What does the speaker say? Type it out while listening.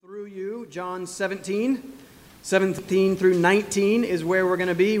John 17. 17 through 19 is where we're going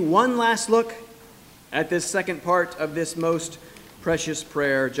to be. One last look at this second part of this most precious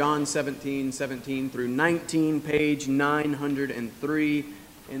prayer. John 17, 17 through 19, page 903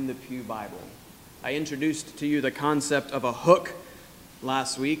 in the Pew Bible. I introduced to you the concept of a hook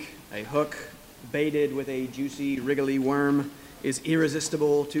last week. A hook baited with a juicy, wriggly worm is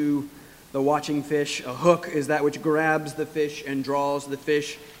irresistible to the watching fish. A hook is that which grabs the fish and draws the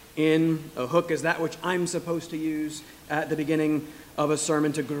fish in. A hook is that which I'm supposed to use at the beginning of a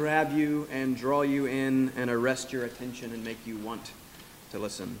sermon to grab you and draw you in and arrest your attention and make you want to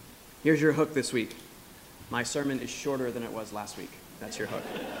listen. Here's your hook this week. My sermon is shorter than it was last week. That's your hook.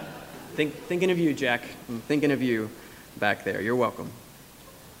 Thinking of you, Jack. I'm thinking of you back there. You're welcome.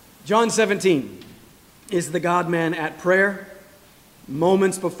 John 17 is the God-man at prayer.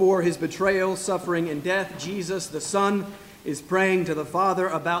 Moments before his betrayal, suffering, and death, Jesus, the Son, is praying to the Father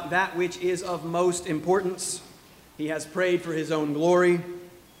about that which is of most importance. He has prayed for his own glory.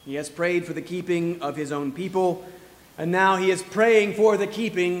 He has prayed for the keeping of his own people. And now he is praying for the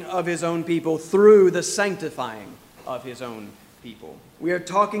keeping of his own people through the sanctifying of his own people. We are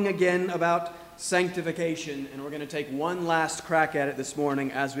talking again about sanctification, and we're going to take one last crack at it this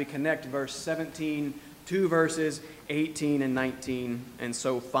morning as we connect verse 17 to verses 18 and 19, and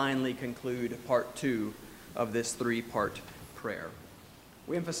so finally conclude part 2 of this 3-part prayer.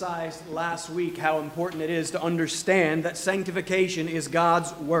 We emphasized last week how important it is to understand that sanctification is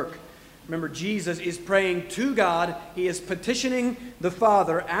God's work. Remember, Jesus is praying to God. He is petitioning the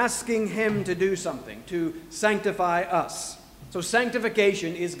Father, asking him to do something, to sanctify us. So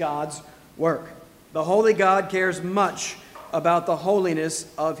sanctification is God's work. The holy God cares much about the holiness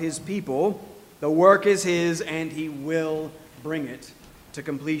of his people. The work is his, and he will bring it to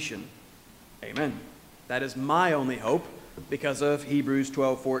completion. Amen. That is my only hope because of Hebrews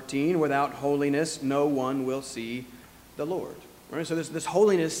 12:14. Without holiness, no one will see the Lord. Right? So this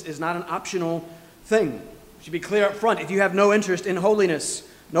holiness is not an optional thing. It should be clear up front. If you have no interest in holiness,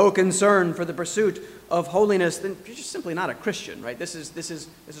 no concern for the pursuit of holiness, then you're just simply not a Christian, right? This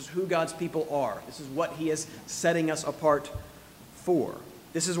is who God's people are. This is what he is setting us apart for.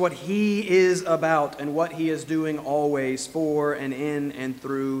 This is what he is about and what he is doing always for and in and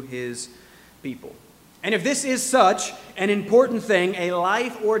through his people. And if this is such an important thing, a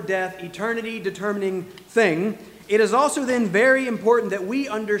life or death, eternity-determining thing, it is also then very important that we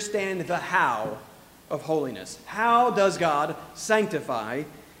understand the how of holiness. How does God sanctify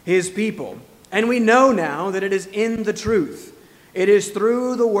his people? And we know now that it is in the truth. It is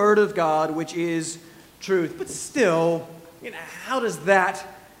through the Word of God, which is truth. But still, how does that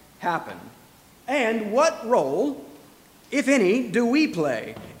happen? And what role, if any, do we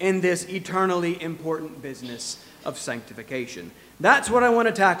play in this eternally important business of sanctification? That's what I want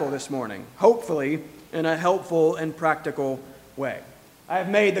to tackle this morning, hopefully in a helpful and practical way. I have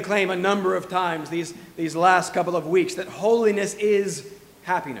made the claim a number of times these last couple of weeks that holiness is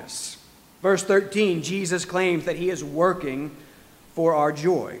happiness. Verse 13, Jesus claims that he is working for our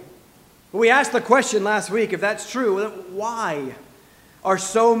joy. But we asked the question last week, if that's true, then why are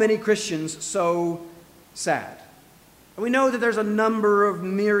so many Christians so sad? And we know that there's a number of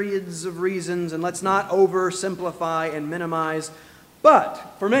myriads of reasons, and let's not oversimplify and minimize. But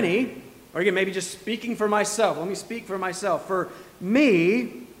for many, or again, maybe just speaking for myself, let me speak for myself. For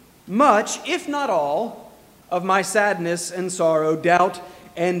me, much, if not all, of my sadness and sorrow, doubt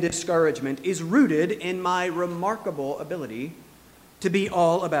and discouragement is rooted in my remarkable ability to be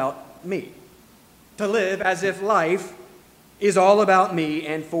all about me, to live as if life is all about me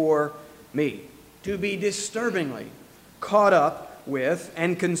and for me, to be disturbingly caught up with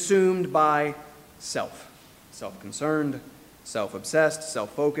and consumed by self, self-concerned, self-obsessed,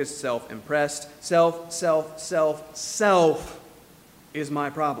 self-focused, self-impressed. Self is my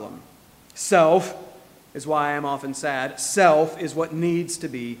problem. Self is why I'm often sad. Self is what needs to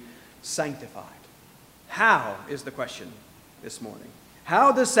be sanctified. How is the question this morning?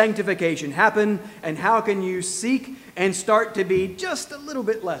 How does sanctification happen, and how can you seek and start to be just a little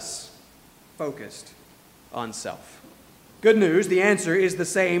bit less focused on self? Good news, the answer is the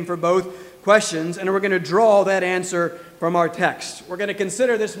same for both questions, and we're going to draw that answer from our text. We're going to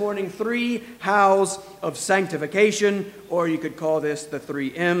consider this morning 3 hows of sanctification, or you could call this the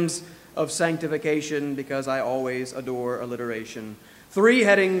 3 M's of sanctification, because I always adore alliteration. 3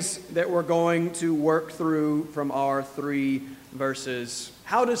 headings that we're going to work through from our 3 verses.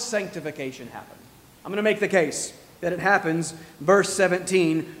 How does sanctification happen? I'm going to make the case that it happens, verse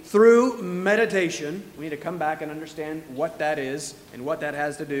 17, through meditation. We need to come back and understand what that is and what that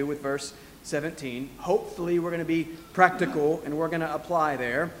has to do with verse 17. Hopefully we're going to be practical and we're going to apply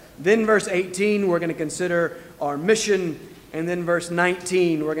there. Then verse 18, we're going to consider our mission. And then verse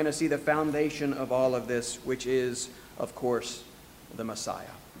 19, we're going to see the foundation of all of this, which is, of course, the Messiah.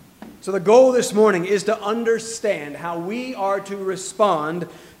 So the goal this morning is to understand how we are to respond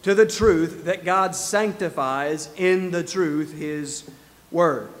to the truth that God sanctifies in the truth, His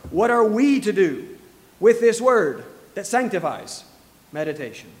Word. What are we to do with this Word that sanctifies?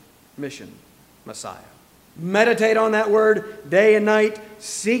 Meditation, mission, Messiah. Meditate on that Word day and night.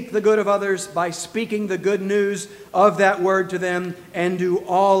 Seek the good of others by speaking the good news of that Word to them, and do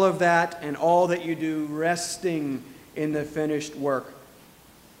all of that and all that you do resting in the finished work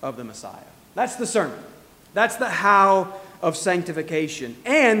of the Messiah. That's the sermon. That's the how of sanctification.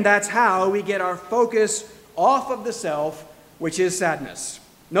 And that's how we get our focus off of the self, which is sadness.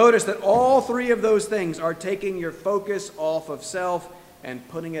 Notice that all three of those things are taking your focus off of self and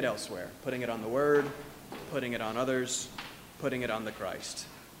putting it elsewhere. Putting it on the Word, putting it on others, putting it on the Christ.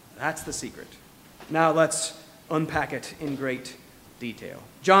 That's the secret. Now let's unpack it in great detail.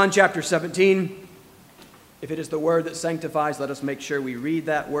 John chapter 17. If it is the Word that sanctifies, let us make sure we read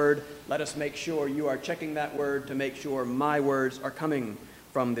that Word. Let us make sure you are checking that Word to make sure my words are coming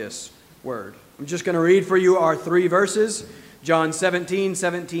from this Word. I'm just going to read for you our three verses. John 17,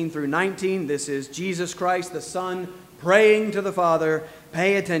 17 through 19. This is Jesus Christ, the Son, praying to the Father.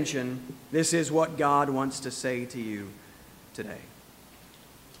 Pay attention. This is what God wants to say to you today.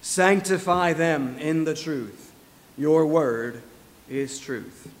 Sanctify them in the truth. Your word is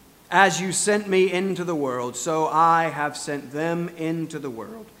truth. As you sent me into the world, so I have sent them into the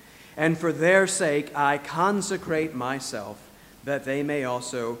world. And for their sake I consecrate myself, that they may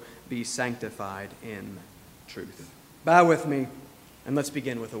also be sanctified in truth. Bow with me, and let's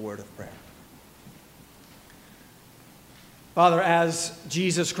begin with a word of prayer. Father, as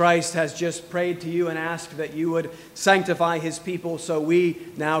Jesus Christ has just prayed to you and asked that you would sanctify His people, so we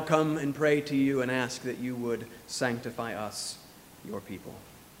now come and pray to you and ask that you would sanctify us, your people.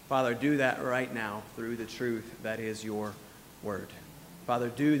 Father, do that right now through the truth that is your word. Father,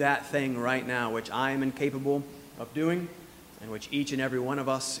 do that thing right now which I am incapable of doing and which each and every one of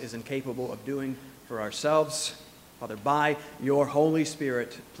us is incapable of doing for ourselves. Father, by your Holy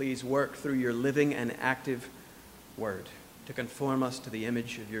Spirit, please work through your living and active word to conform us to the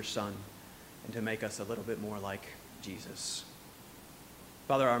image of your Son and to make us a little bit more like Jesus.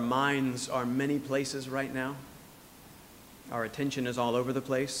 Father, our minds are many places right now. Our attention is all over the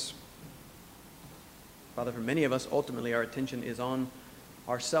place. Father, for many of us, ultimately, our attention is on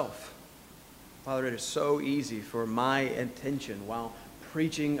ourself. Father, it is so easy for my attention while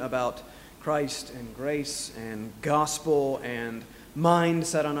preaching about Christ and grace and gospel and mind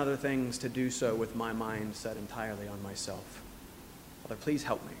set on other things to do so with my mind set entirely on myself. Father, please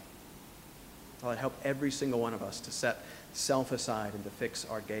help me. Father, help every single one of us to set self aside and to fix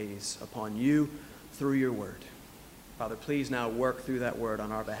our gaze upon you through your word. Father, please now work through that word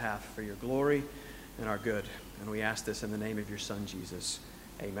on our behalf for your glory and our good. And we ask this in the name of your Son, Jesus.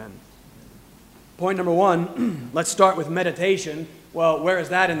 Amen. Point number one, let's start with meditation. Well, where is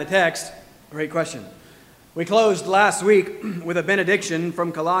that in the text? Great question. We closed last week with a benediction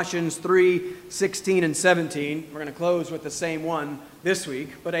from Colossians 3, 16 and 17. We're going to close with the same one this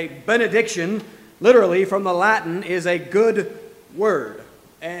week. But a benediction, literally from the Latin, is a good word.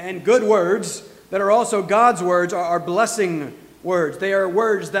 And good words that are also God's words are blessing words. They are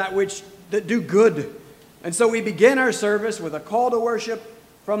words that do good. And so we begin our service with a call to worship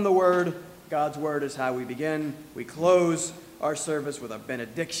from the Word. God's Word is how we begin. We close our service with a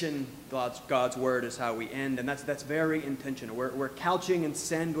benediction. God's Word is how we end. And that's very intentional. We're couching and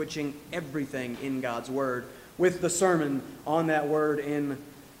sandwiching everything in God's Word with the sermon on that Word in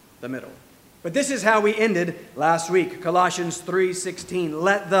the middle. But this is how we ended last week. Colossians 3:16.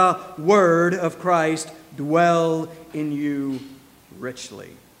 Let the word of Christ dwell in you richly.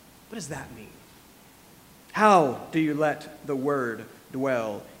 What does that mean? How do you let the word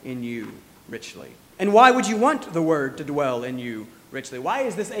dwell in you richly? And why would you want the word to dwell in you richly? Why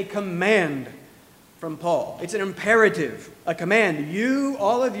is this a command from Paul? It's an imperative, a command. You,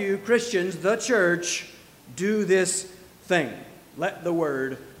 all of you Christians, the church, do this thing. Let the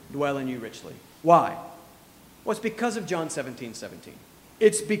word dwell in you richly. Why? Well, it's because of John 17, 17.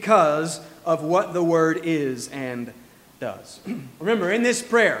 It's because of what the word is and does. Remember, in this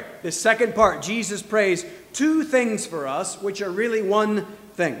prayer, this second part, Jesus prays two things for us, which are really one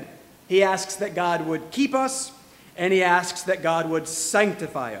thing. He asks that God would keep us, and he asks that God would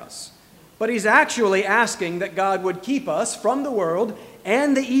sanctify us. But he's actually asking that God would keep us from the world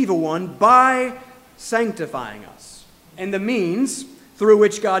and the evil one by sanctifying us. And the means through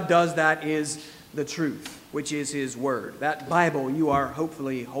which God does that is the truth, which is his word. That Bible you are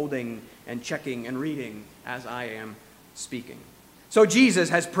hopefully holding and checking and reading as I am speaking. So Jesus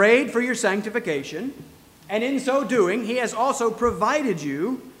has prayed for your sanctification, and in so doing, he has also provided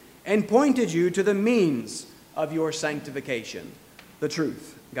you and pointed you to the means of your sanctification, the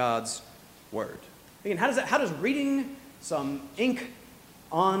truth, God's word. Again, how does reading some ink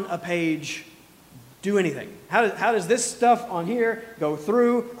on a page do anything? How does this stuff on here go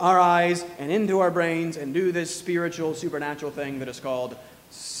through our eyes and into our brains and do this spiritual, supernatural thing that is called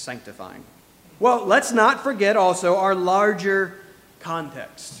sanctifying? Well, let's not forget also our larger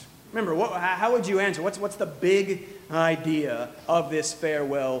context. Remember, how would you answer? What's the big idea of this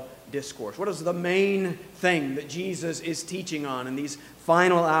farewell discourse? What is the main thing that Jesus is teaching on in these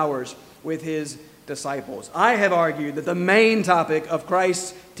final hours with his disciples? I have argued that the main topic of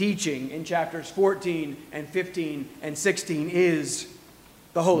Christ's teaching in chapters 14 and 15 and 16 is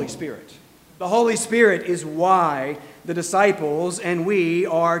the Holy Spirit. The Holy Spirit is why the disciples and we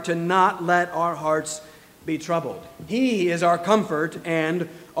are to not let our hearts be troubled. He is our comfort and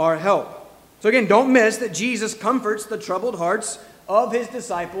our help. So again, don't miss that Jesus comforts the troubled hearts of his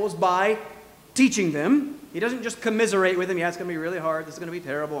disciples by teaching them. He doesn't just commiserate with them. Yeah, it's going to be really hard. This is going to be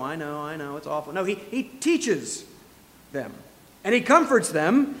terrible. I know, it's awful. No, he teaches them. And he comforts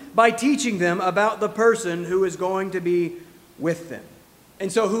them by teaching them about the person who is going to be with them.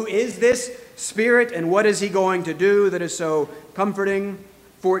 And so who is this Spirit and what is he going to do that is so comforting?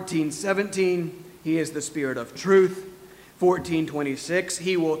 14:17, he is the Spirit of truth. 14:26,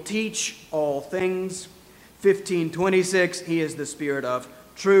 he will teach all things. 15:26, he is the Spirit of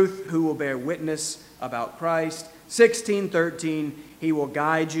truth who will bear witness about Christ. 16:13, he will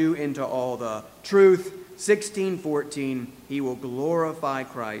guide you into all the truth. 16:14, he will glorify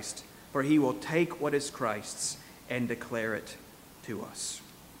Christ, for he will take what is Christ's and declare it to us.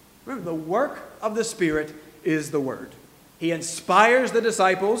 Remember, the work of the Spirit is the Word. He inspires the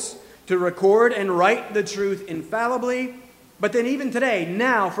disciples to record and write the truth infallibly, but then even today,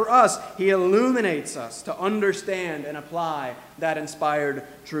 now for us, he illuminates us to understand and apply that inspired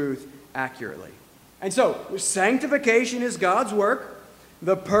truth accurately. And so, sanctification is God's work.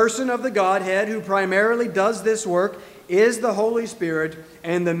 The person of the Godhead who primarily does this work is the Holy Spirit,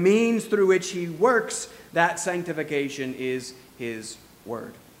 and the means through which he works that sanctification is his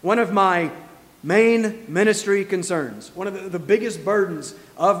word. One of my main ministry concerns, one of the biggest burdens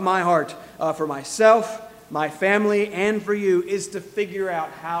of my heart for myself, my family, and for you is to figure out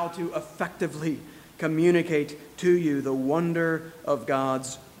how to effectively communicate to you the wonder of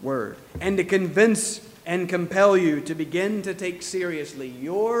God's word, and to convince and compel you to begin to take seriously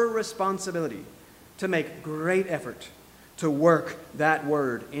your responsibility to make great effort to work that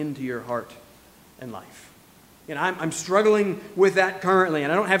word into your heart and life. And I'm struggling with that currently,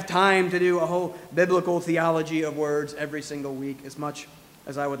 and I don't have time to do a whole biblical theology of words every single week as much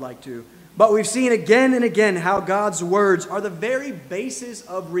as I would like to. But we've seen again and again how God's words are the very basis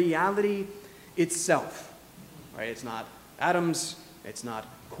of reality itself. Right? It's not atoms, it's not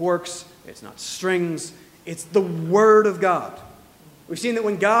quarks, it's not strings, it's the Word of God. We've seen that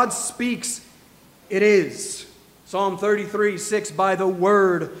when God speaks, it is. Psalm 33:6, by the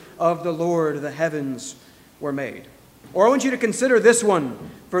word of the Lord the heavens were made. Or I want you to consider this one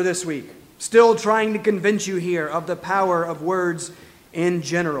for this week. Still trying to convince you here of the power of words in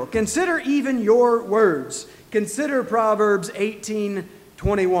general. Consider even your words. Consider Proverbs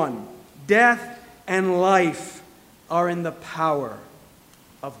 18:21. Death and life are in the power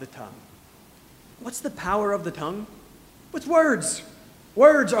of the tongue. What's the power of the tongue? It's words.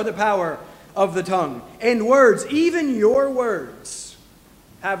 Words are the power of the tongue. And words, even your words,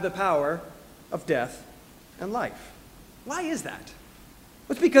 have the power of death and life. Why is that?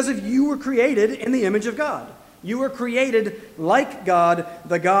 It's because you were created in the image of God. You were created like God,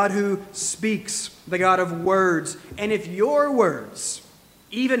 the God who speaks, the God of words. And if your words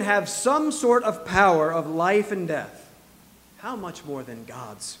even have some sort of power of life and death, how much more than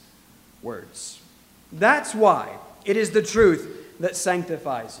God's words? That's why it is the truth that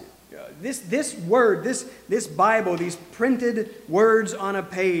sanctifies you. This word, this Bible, these printed words on a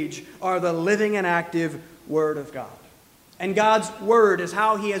page are the living and active Word of God. And God's Word is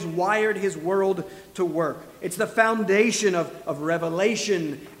how he has wired his world to work. It's the foundation of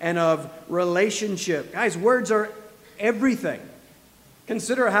revelation and of relationship. Guys, words are everything.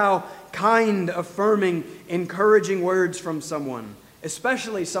 Consider how kind, affirming, encouraging words from someone,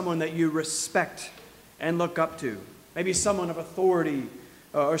 especially someone that you respect and look up to, maybe someone of authority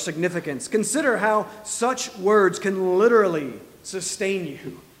or significance. Consider how such words can literally sustain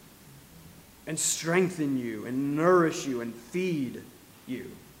you and strengthen you and nourish you and feed you.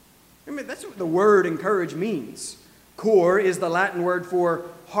 I mean, that's what the word encourage means. Cor is the Latin word for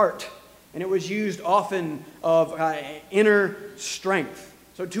heart, and it was used often of inner strength.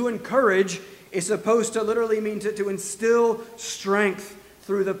 So to encourage is supposed to literally mean to instill strength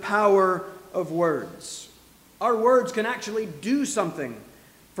through the power of words. Our words can actually do something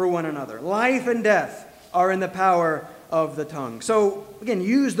for one another. Life and death are in the power of the tongue. So again,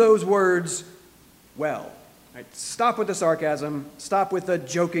 use those words well. Right? Stop with the sarcasm. Stop with the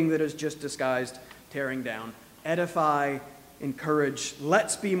joking that is just disguised tearing down. Edify, encourage.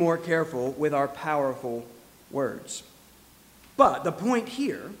 Let's be more careful with our powerful words. But the point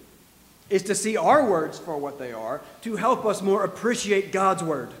here is to see our words for what they are, to help us more appreciate God's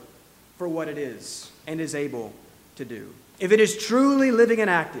word for what it is and is able to do. If it is truly living and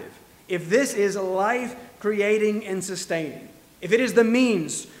active, if this is life creating and sustaining, if it is the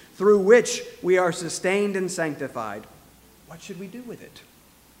means through which we are sustained and sanctified, what should we do with it?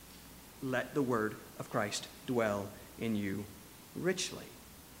 Let the word of Christ dwell in you richly.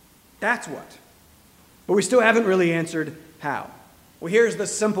 That's what. But we still haven't really answered how. Well, here's the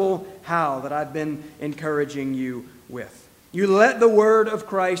simple how that I've been encouraging you with. You let the word of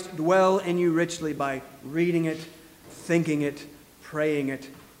Christ dwell in you richly by reading it, thinking it, praying it,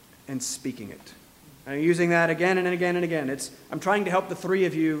 and speaking it. I'm using that again and again and again. I'm trying to help the three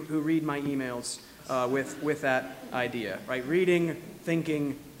of you who read my emails with that idea, right? Reading,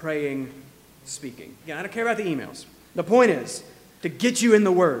 thinking, praying, speaking. Again, I don't care about the emails. The point is to get you in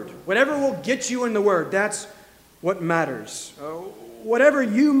the Word. Whatever will get you in the Word, that's what matters. Whatever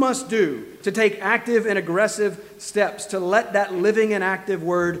you must do to take active and aggressive steps to let that living and active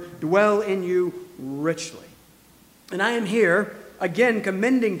Word dwell in you richly. And I am here, again,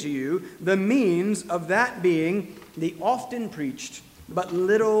 commending to you the means of that being the often preached but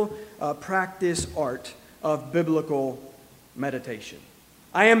little practiced art of biblical meditation.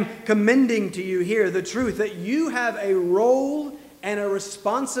 I am commending to you here the truth that you have a role and a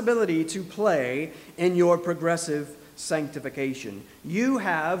responsibility to play in your progressive sanctification. You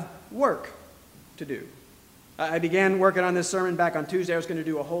have work to do. I began working on this sermon back on Tuesday. I was going to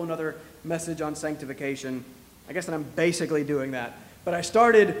do a whole other message on sanctification. I guess that I'm basically doing that. But I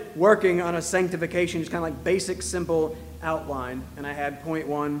started working on a sanctification, just kind of like basic, simple outline. And I had point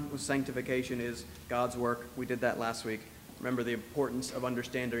one was sanctification is God's work. We did that last week. Remember the importance of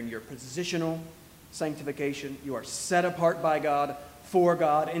understanding your positional sanctification. You are set apart by God, for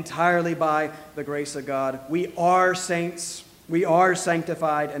God, entirely by the grace of God. We are saints. We are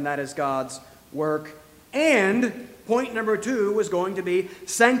sanctified, and that is God's work. And point number two was going to be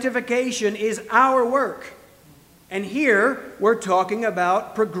sanctification is our work. And here we're talking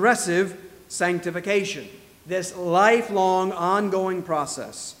about progressive sanctification, this lifelong, ongoing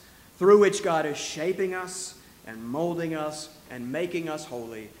process through which God is shaping us and molding us and making us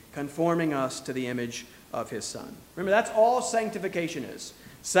holy, conforming us to the image of His Son. Remember, that's all sanctification is.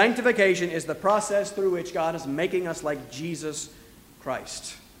 Sanctification is the process through which God is making us like Jesus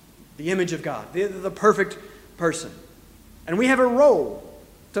Christ, the image of God, the perfect person. And we have a role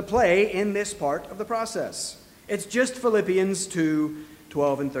to play in this part of the process. It's just Philippians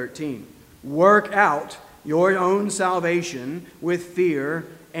 2:12 and 13. Work out your own salvation with fear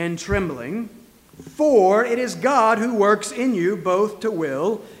and trembling, for it is God who works in you both to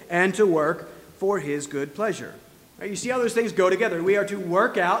will and to work for His good pleasure. Right, you see how those things go together. We are to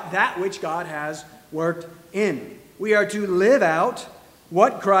work out that which God has worked in. We are to live out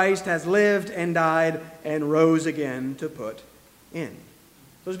what Christ has lived and died and rose again to put in.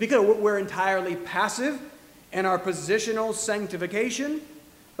 So it's because we're entirely passive in our positional sanctification,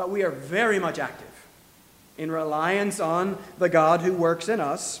 but we are very much active in reliance on the God who works in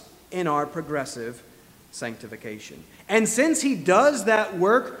us in our progressive sanctification. And since He does that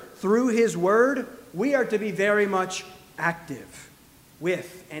work through His Word, we are to be very much active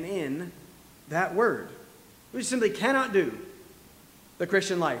with and in that Word. We simply cannot do the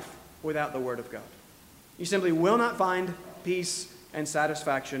Christian life without the Word of God. You simply will not find peace and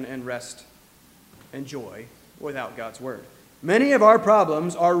satisfaction and rest and joy without God's Word. Many of our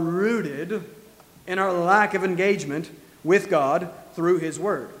problems are rooted in our lack of engagement with God through His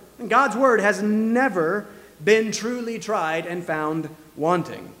Word. And God's Word has never been truly tried and found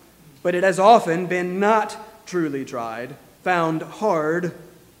wanting, but it has often been not truly tried, found hard,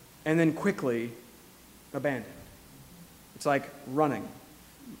 and then quickly abandoned. It's like running.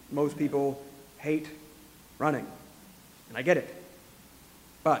 Most people hate running, and I get it.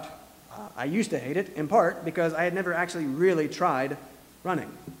 But I used to hate it, in part, because I had never actually really tried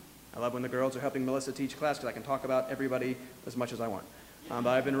running. I love when the girls are helping Melissa teach class because I can talk about everybody as much as I want. But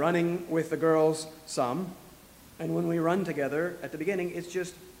I've been running with the girls some, And when we run together at the beginning, it's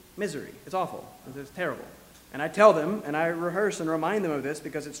just misery. It's awful. It's terrible. And I tell them, and I rehearse and remind them of this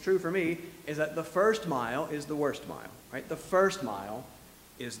because it's true for me, is that the first mile is the worst mile, right? The first mile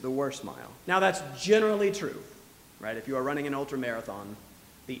is the worst mile. Now, that's generally true, right? If you are running an ultra marathon,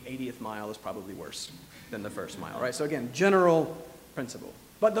 the 80th mile is probably worse than the first mile, right? So again, general principle.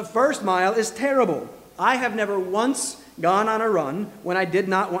 But the first mile is terrible. I have never once gone on a run when I did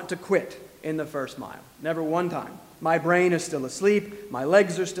not want to quit in the first mile. Never one time. My brain is still asleep. My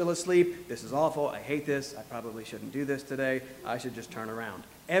legs are still asleep. This is awful. I hate this. I probably shouldn't do this today. I should just turn around.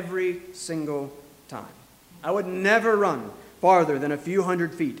 Every single time. I would never run farther than a few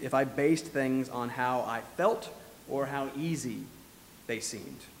hundred feet if I based things on how I felt or how easy they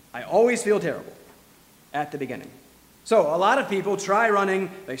seemed. I always feel terrible at the beginning. So a lot of people try running,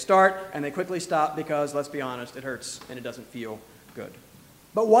 they start, and they quickly stop because, let's be honest, it hurts and it doesn't feel good.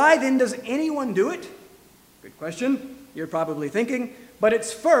 But why then does anyone do it? Good question, you're probably thinking. But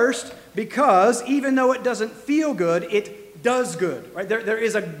it's first because even though it doesn't feel good, it does good. Right? There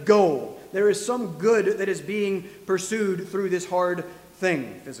is a goal. There is some good that is being pursued through this hard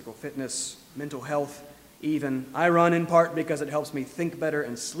thing. Physical fitness, mental health, even. I run in part because it helps me think better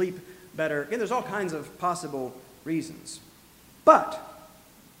and sleep better. Again, there's all kinds of possible reasons. But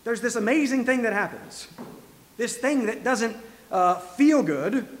there's this amazing thing that happens. This thing that doesn't feel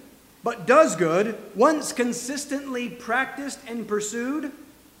good, but does good, once consistently practiced and pursued,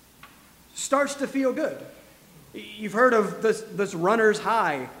 starts to feel good. You've heard of this runner's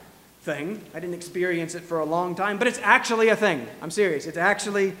high thing. I didn't experience it for a long time, but it's actually a thing. I'm serious. It's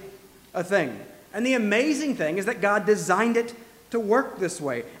actually a thing. And the amazing thing is that God designed it to work this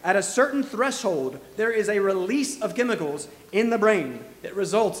way. At a certain threshold, there is a release of chemicals in the brain that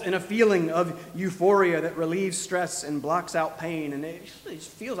results in a feeling of euphoria that relieves stress and blocks out pain, and it just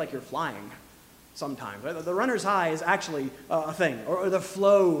feels like you're flying sometimes. The runner's high is actually a thing, or the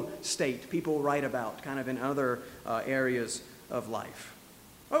flow state people write about kind of in other areas of life.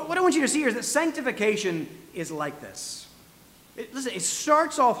 What I want you to see here is that sanctification is like this. Listen, it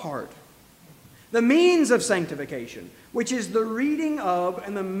starts off hard. The means of sanctification, which is the reading of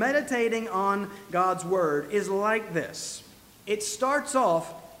and the meditating on God's Word, is like this. It starts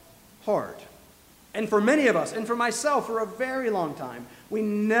off hard. And for many of us, and for myself for a very long time, we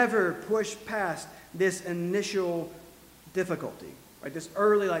never push past this initial difficulty. Right? This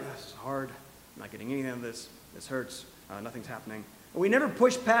early, like, this is hard, I'm not getting anything of this, this hurts, nothing's happening. But we never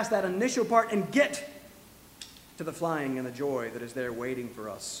push past that initial part and get to the flying and the joy that is there waiting for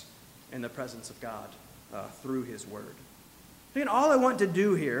us in the presence of God through His Word. Again, all I want to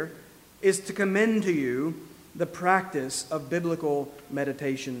do here is to commend to you the practice of biblical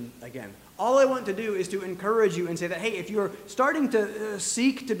meditation again. All I want to do is to encourage you and say that, hey, if you're starting to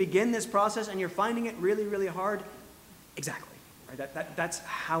seek to begin this process and you're finding it really, really hard, exactly. Right? That's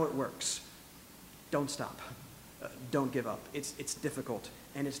how it works. Don't stop. Don't give up. It's difficult,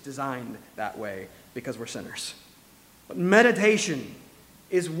 and it's designed that way because we're sinners. But meditation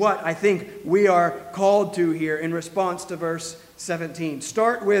is what I think we are called to here in response to verse 17.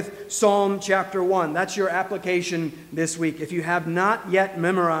 Start with Psalm chapter 1. That's your application this week. If you have not yet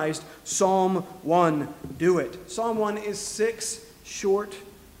memorized Psalm 1, do it. Psalm 1 is 6 short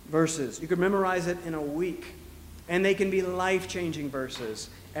verses. You could memorize it in a week, and they can be life-changing verses,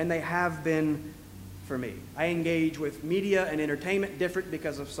 and they have been for me. I engage with media and entertainment different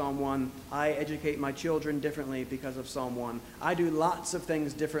because of Psalm 1. I educate my children differently because of Psalm 1. I do lots of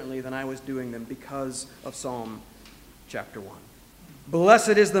things differently than I was doing them because of Psalm chapter 1. Blessed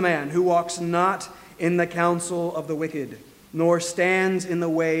is the man who walks not in the counsel of the wicked, nor stands in the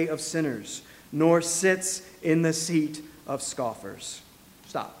way of sinners, nor sits in the seat of scoffers.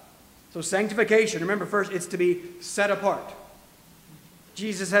 Stop. So sanctification, remember first, it's to be set apart.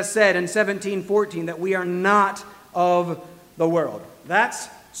 Jesus has said in 17:14 that we are not of the world. That's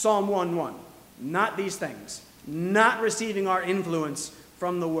Psalm 1:1. Not these things. Not receiving our influence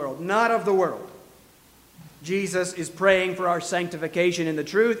from the world. Not of the world. Jesus is praying for our sanctification in the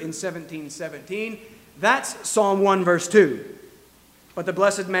truth in 17:17. That's Psalm 1 verse 2. But the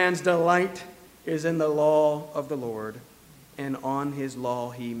blessed man's delight is in the law of the Lord, and on his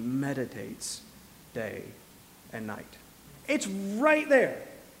law he meditates day and night. It's right there,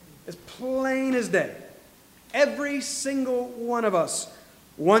 as plain as day. Every single one of us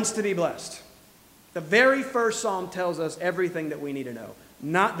wants to be blessed. The very first psalm tells us everything that we need to know.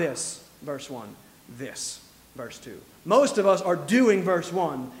 Not this, verse 1, this, verse 2. Most of us are doing verse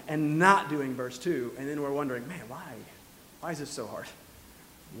 1 and not doing verse 2, and then we're wondering, man, why? Why is this so hard?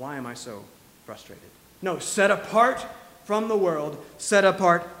 Why am I so frustrated? No, set apart from the world, set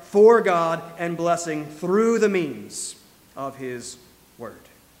apart for God and blessing through the means of his word.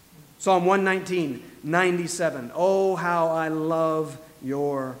 Psalm 119:97. Oh, how I love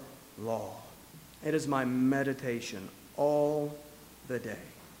your law. It is my meditation all the day.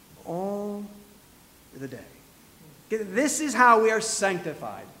 All the day. This is how we are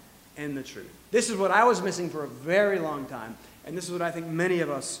sanctified in the truth. This is what I was missing for a very long time, and this is what I think many of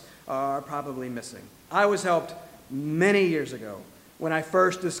us are probably missing. I was helped many years ago when I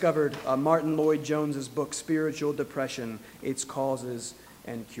first discovered Martin Lloyd-Jones's book, Spiritual Depression, Its Causes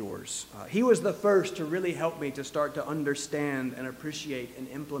and Cures. He was the first to really help me to start to understand and appreciate and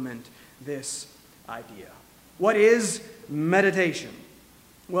implement this idea. What is meditation?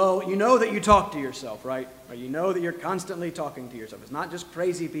 Well, you know that you talk to yourself, right? Or you know that you're constantly talking to yourself. It's not just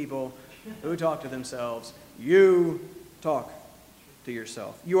crazy people who talk to themselves. You talk to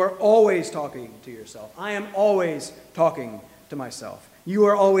yourself. You are always talking to yourself. I am always talking to myself. You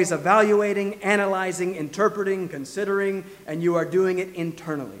are always evaluating, analyzing, interpreting, considering, and you are doing it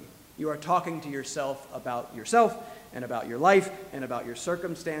internally. You are talking to yourself and about your life and about your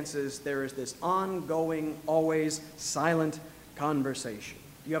circumstances. There is this ongoing, always silent conversation.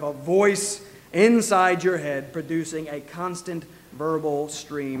 You have a voice inside your head producing a constant verbal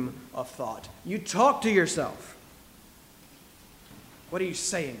stream of thought. You talk to yourself. What are you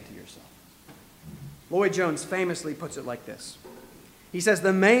saying to yourself? Lloyd-Jones famously puts it like this. He says,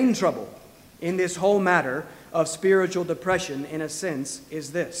 the main trouble in this whole matter of spiritual depression, in a sense,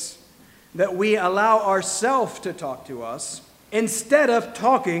 is this, that we allow ourselves to talk to us instead of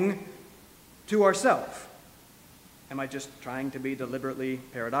talking to ourselves. Am I just trying to be deliberately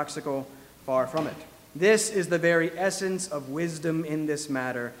paradoxical? Far from it. This is the very essence of wisdom in this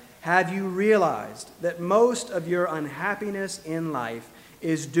matter. Have you realized that most of your unhappiness in life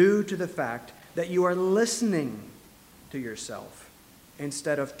is due to the fact that you are listening to yourself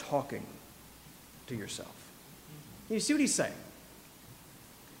instead of talking to yourself? You see what he's saying?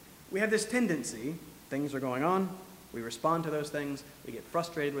 We have this tendency, things are going on, we respond to those things, we get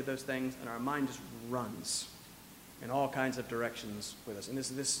frustrated with those things, and our mind just runs in all kinds of directions with us. And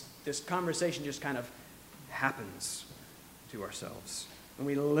this conversation just kind of happens to ourselves. And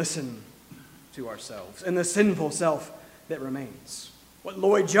we listen to ourselves and the sinful self that remains. What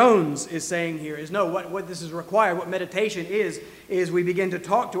Lloyd-Jones is saying here is, no, what this is required, what meditation is we begin to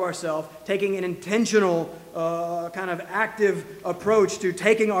talk to ourselves, taking an intentional, kind of active approach to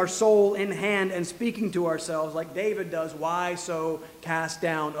taking our soul in hand and speaking to ourselves like David does, why so cast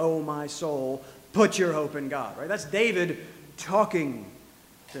down, O my soul? Put your hope in God, right? That's David talking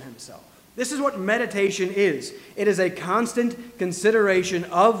to himself. This is what meditation is. It is a constant consideration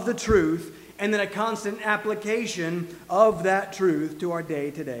of the truth and then a constant application of that truth to our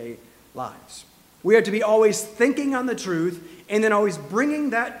day-to-day lives. We are to be always thinking on the truth and then always bringing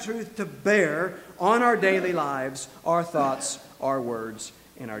that truth to bear on our daily lives, our thoughts, our words,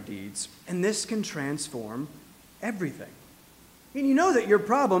 and our deeds. And this can transform everything. And you know that your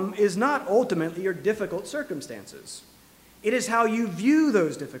problem is not ultimately your difficult circumstances. It is how you view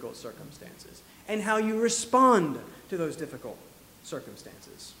those difficult circumstances and how you respond to those difficult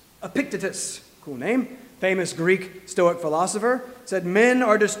circumstances. Epictetus, cool name, famous Greek Stoic philosopher, said, men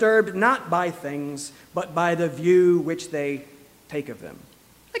are disturbed not by things, but by the view which they take of them.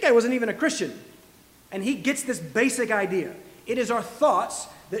 That guy wasn't even a Christian, and he gets this basic idea. It is our thoughts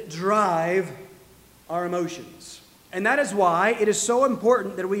that drive our emotions. And that is why it is so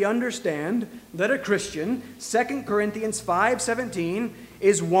important that we understand that a Christian, 2 Corinthians 5:17,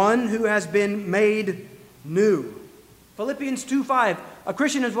 is one who has been made new. Philippians 2:5, a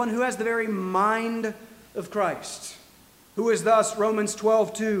Christian is one who has the very mind of Christ, who is thus, Romans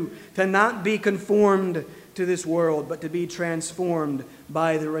 12:2, to not be conformed to this world, but to be transformed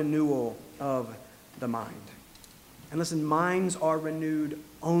by the renewal of the mind. And listen, minds are renewed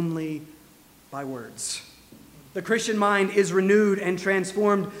only by words. The Christian mind is renewed and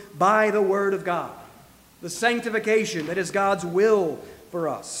transformed by the Word of God. The sanctification that is God's will for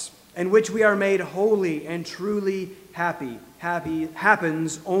us, in which we are made holy and truly happy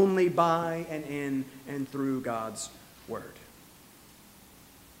happens only by and in and through God's Word.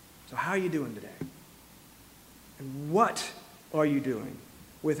 So how are you doing today? And what are you doing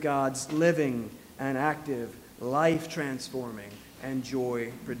with God's living and active, life-transforming, and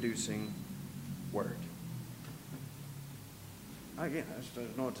joy-producing Word? Again, I just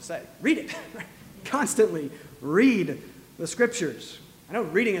don't know what to say. Read it. Constantly read the Scriptures. I know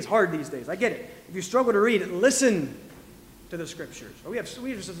reading is hard these days. I get it. If you struggle to read it, listen to the Scriptures. We have just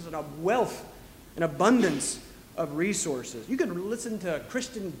a wealth, an abundance of resources. You can listen to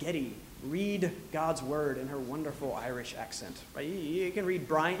Kristen Getty read God's Word in her wonderful Irish accent. Right? You can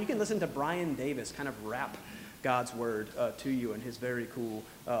listen to Brian Davis kind of rap God's Word to you in his very cool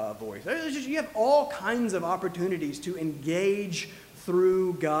voice. You have all kinds of opportunities to engage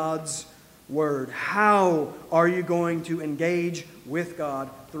through God's Word. How are you going to engage with God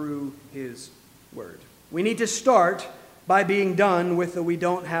through His Word? We need to start by being done with the "we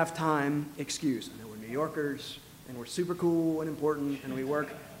don't have time" excuse. I know we're New Yorkers, and we're super cool and important, and we work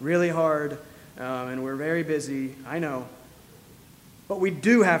really hard, and we're very busy, I know. But we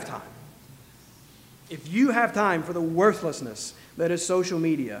do have time. If you have time for the worthlessness that is social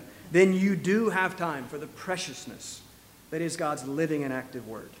media, then you do have time for the preciousness that is God's living and active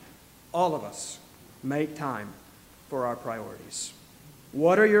Word. All of us make time for our priorities.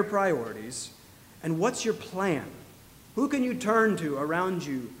 What are your priorities, and what's your plan? Who can you turn to around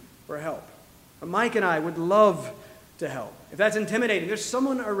you for help? Mike and I would love to help. If that's intimidating, there's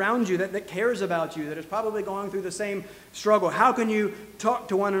someone around you that cares about you, that is probably going through the same struggle. How can you talk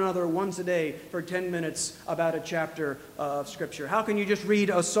to one another once a day for 10 minutes about a chapter of Scripture? How can you just read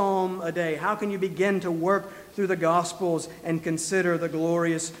a psalm a day? How can you begin to work through the Gospels and consider the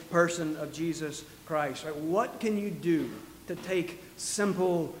glorious person of Jesus Christ? Right? What can you do to take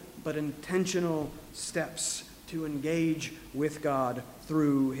simple but intentional steps to engage with God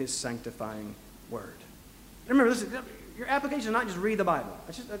through His sanctifying Word? Remember, listen, your application is not just read the Bible.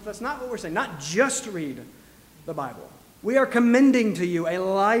 That's not what we're saying. Not just read the Bible. We are commending to you a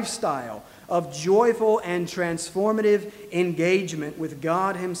lifestyle of joyful and transformative engagement with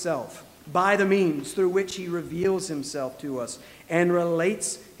God Himself by the means through which He reveals Himself to us and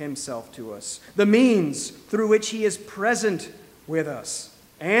relates Himself to us. The means through which He is present with us.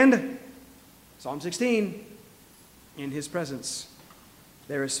 And, Psalm 16, in His presence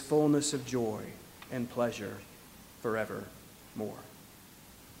there is fullness of joy and pleasure forevermore.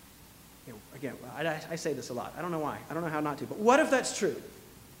 Again, I say this a lot. I don't know why. I don't know how not to. But what if that's true?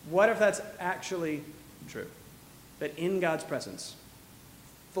 What if that's actually true? That in God's presence,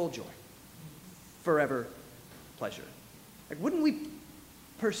 full joy, forever pleasure. Like, wouldn't we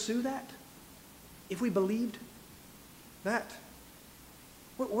pursue that if we believed that?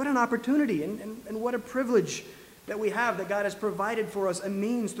 What an opportunity and what a privilege that we have, that God has provided for us a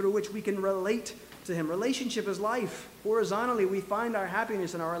means through which we can relate to Him. Relationship is life. Horizontally, we find our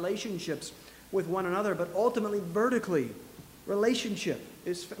happiness in our relationships with one another, but ultimately, vertically, life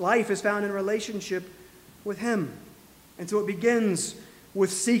is found in relationship with Him. And so it begins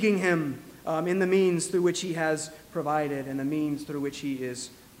with seeking Him in the means through which He has provided and the means through which He is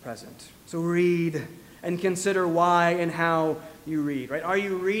present. So read and consider why and how you read. Right? Are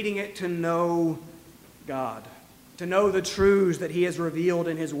you reading it to know God? To know the truths that He has revealed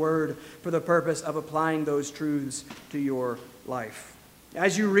in His Word for the purpose of applying those truths to your life.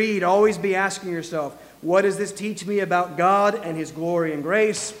 As you read, always be asking yourself, what does this teach me about God and His glory and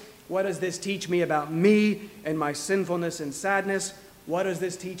grace? What does this teach me about me and my sinfulness and sadness? What does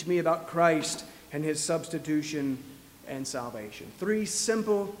this teach me about Christ and His substitution and salvation? 3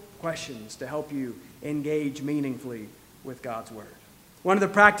 simple questions to help you engage meaningfully with God's Word. One of the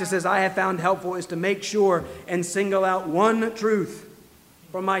practices I have found helpful is to make sure and single out one truth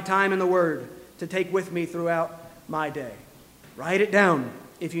from my time in the Word to take with me throughout my day. Write it down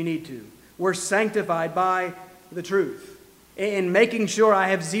if you need to. We're sanctified by the truth. In making sure I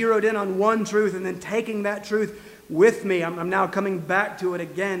have zeroed in on one truth and then taking that truth with me, I'm now coming back to it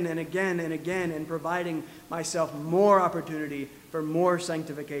again and again and again and providing myself more opportunity for more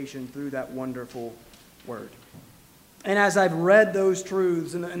sanctification through that wonderful Word. And as I've read those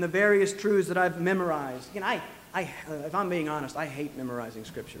truths and the various truths that I've memorized, if I'm being honest, I hate memorizing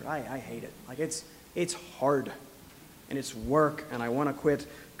Scripture. I hate it. Like it's hard, and it's work, and I want to quit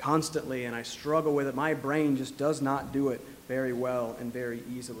constantly, and I struggle with it. My brain just does not do it very well and very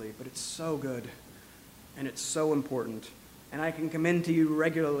easily. But it's so good, and it's so important. And I can commend to you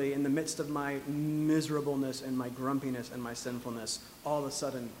regularly in the midst of my miserableness and my grumpiness and my sinfulness. All of a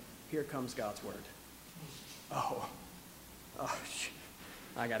sudden, here comes God's Word. Oh,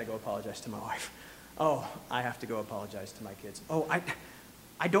 I got to go apologize to my wife. Oh, I have to go apologize to my kids. Oh,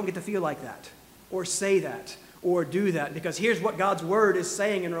 I don't get to feel like that or say that or do that, because here's what God's Word is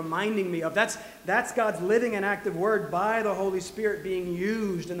saying and reminding me of. That's God's living and active Word by the Holy Spirit being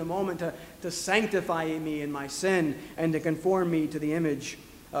used in the moment to sanctify me in my sin and to conform me to the image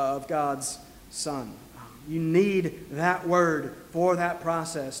of God's Son. You need that Word for that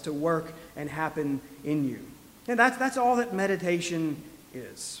process to work and happen in you. And that's all that meditation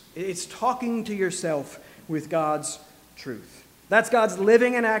is. It's talking to yourself with God's truth. That's God's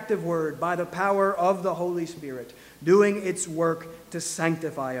living and active word by the power of the Holy Spirit, doing its work to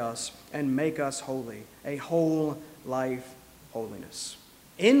sanctify us and make us holy, a whole life holiness.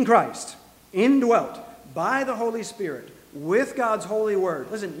 In Christ, indwelt by the Holy Spirit, with God's holy word.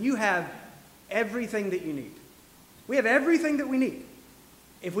 Listen, you have everything that you need. We have everything that we need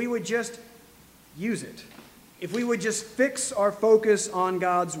if we would just use it. If we would just fix our focus on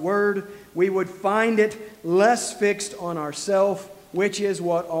God's word, we would find it less fixed on ourselves, which is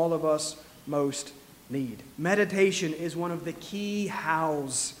what all of us most need. Meditation is one of the key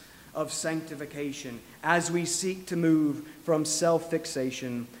hows of sanctification as we seek to move from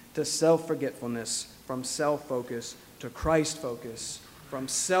self-fixation to self-forgetfulness, from self-focus to Christ-focus, from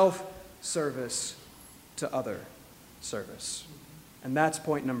self-service to other service. And that's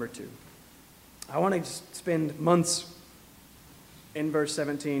point number 2. I want to spend months in verse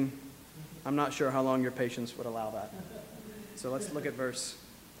 17. I'm not sure how long your patience would allow that. So let's look at verse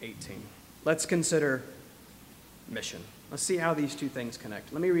 18. Let's consider mission. Let's see how these two things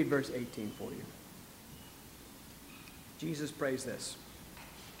connect. Let me read verse 18 for you. Jesus prays this: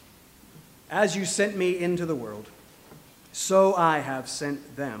 "As you sent me into the world, so I have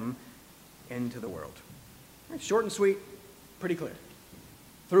sent them into the world." Short and sweet, pretty clear.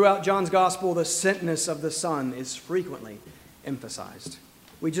 Throughout John's gospel, the sentness of the Son is frequently emphasized.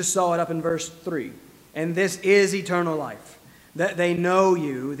 We just saw it up in verse 3. "And this is eternal life, that they know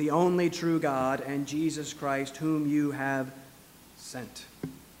you, the only true God, and Jesus Christ, whom you have sent."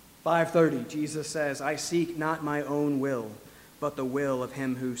 5:30, Jesus says, "I seek not my own will, but the will of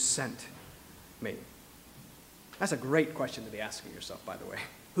him who sent me." That's a great question to be asking yourself, by the way.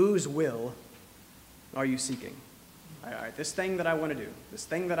 Whose will are you seeking? All right, this thing that I want to do, this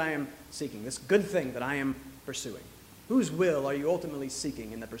thing that I am seeking, this good thing that I am pursuing, whose will are you ultimately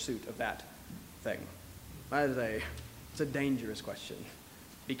seeking in the pursuit of that thing? That is it's a dangerous question.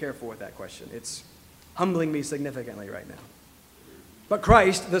 Be careful with that question. It's humbling me significantly right now. But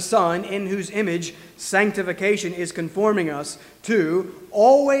Christ, the Son, in whose image sanctification is conforming us to,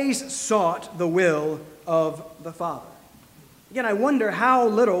 always sought the will of the Father. Again, I wonder how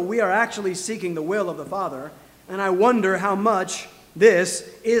little we are actually seeking the will of the Father, and I wonder how much this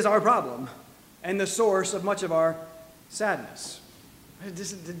is our problem and the source of much of our sadness.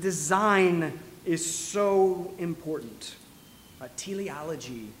 The design is so important.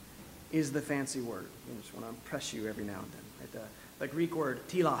 Teleology is the fancy word. I just want to impress you every now and then. The Greek word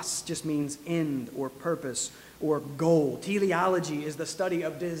telos just means end or purpose or goal. Teleology is the study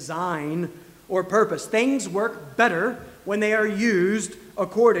of design or purpose. Things work better when they are used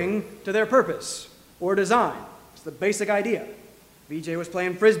according to their purpose or design. It's the basic idea. VJ was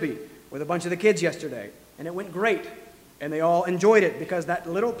playing Frisbee with a bunch of the kids yesterday, and it went great. And they all enjoyed it because that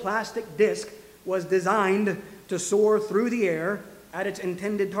little plastic disc was designed to soar through the air at its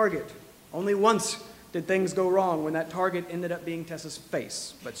intended target. Only once did things go wrong, when that target ended up being Tessa's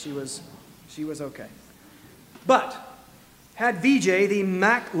face, but she was okay. But had VJ, the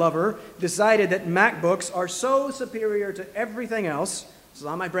Mac lover, decided that MacBooks are so superior to everything else, this is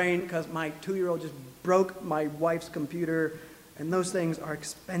on my brain because my 2-year-old just broke my wife's computer, and those things are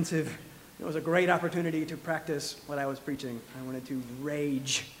expensive. It was a great opportunity to practice what I was preaching. I wanted to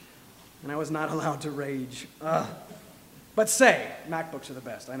rage, and I was not allowed to rage. But say, MacBooks are the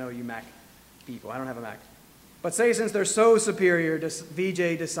best. I know you Mac people. I don't have a Mac. But say, since they're so superior,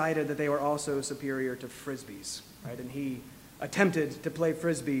 VJ decided that they were also superior to Frisbees, right? And he attempted to play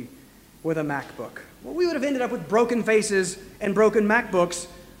Frisbee with a MacBook. Well, we would have ended up with broken faces and broken MacBooks,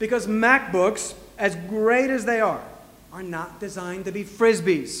 because MacBooks, as great as they are not designed to be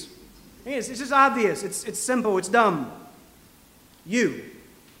Frisbees. It's just obvious. It's simple. It's dumb. You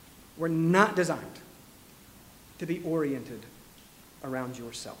were not designed to be oriented around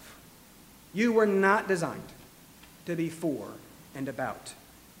yourself. You were not designed to be for and about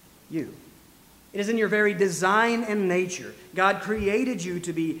you. It is in your very design and nature. God created you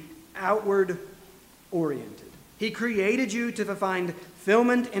to be outward oriented. He created you to find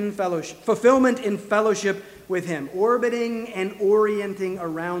fulfillment in fellowship with Him, orbiting and orienting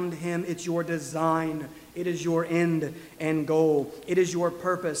around Him. It's your design. It is your end and goal. It is your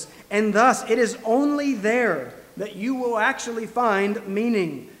purpose. And thus, it is only there that you will actually find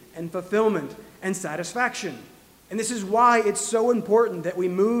meaning and fulfillment and satisfaction. And this is why it's so important that we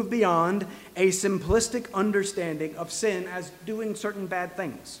move beyond a simplistic understanding of sin as doing certain bad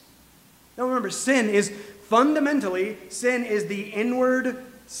things. Now remember, sin is the inward,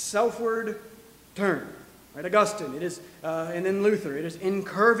 selfward turn. Right? Augustine, it is, and then Luther, it is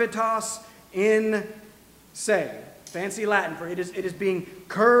incurvitas in se. Fancy Latin for it is being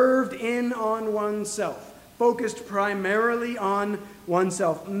curved in on oneself. focused primarily on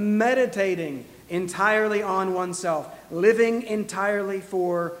oneself, meditating entirely on oneself, living entirely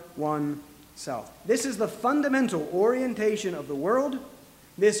for oneself. This is the fundamental orientation of the world.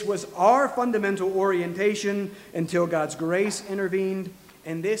 This was our fundamental orientation until God's grace intervened,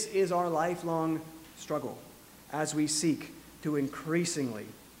 and this is our lifelong struggle as we seek to increasingly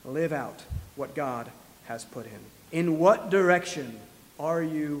live out what God has put in. In what direction are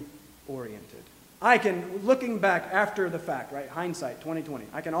you oriented? I can, looking back after the fact, right, hindsight, 2020,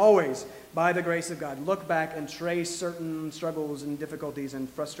 I can always, by the grace of God, look back and trace certain struggles and difficulties and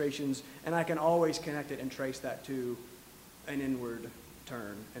frustrations, and I can always connect it and trace that to an inward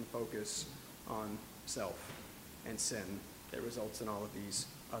turn and focus on self and sin that results in all of these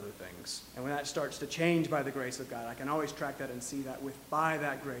other things. And when that starts to change by the grace of God, I can always track that and see that by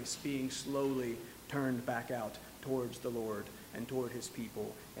that grace being slowly turned back out towards the Lord and toward his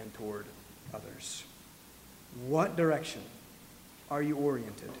people and toward others. What direction are you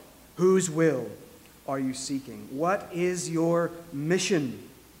oriented? Whose will are you seeking? What is your mission?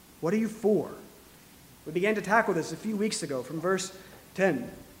 What are you for? We began to tackle this a few weeks ago from verse 10.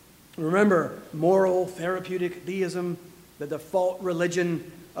 Remember, moral, therapeutic theism, the default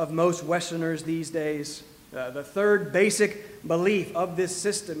religion of most Westerners these days. The third basic belief of this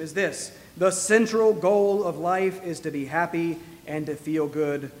system is this: the central goal of life is to be happy and to feel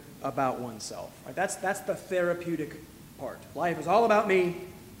good about oneself. Right? That's the therapeutic part. Life is all about me.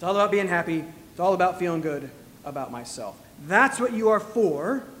 It's all about being happy. It's all about feeling good about myself. That's what you are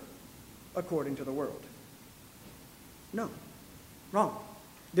for, according to the world. No, wrong.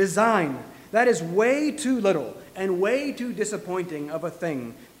 Design. That is way too little and way too disappointing of a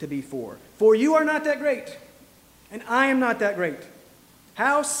thing to be for. For you are not that great, and I am not that great.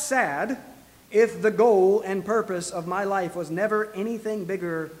 How sad if the goal and purpose of my life was never anything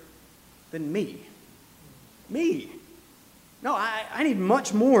bigger than me. Me. No, I need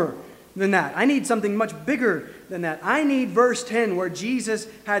much more than that. I need something much bigger than that. I need verse 10 where Jesus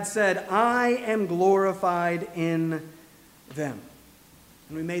had said, I am glorified in them.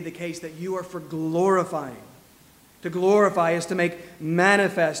 And we made the case that you are for glorifying. To glorify is to make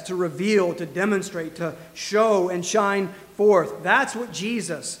manifest, to reveal, to demonstrate, to show and shine forth. That's what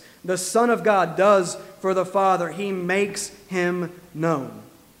Jesus, the Son of God, does for the Father. He makes him known.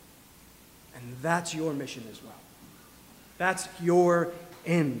 And that's your mission as well. That's your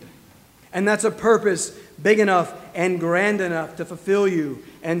end. And that's a purpose big enough and grand enough to fulfill you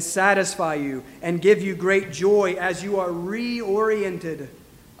and satisfy you and give you great joy as you are reoriented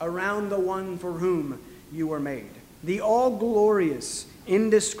around the one for whom you were made. The all-glorious,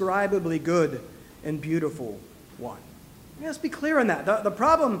 indescribably good and beautiful one. Let's be clear on that. The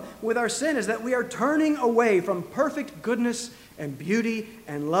problem with our sin is that we are turning away from perfect goodness and beauty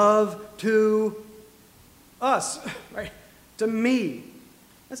and love to us, right? To me.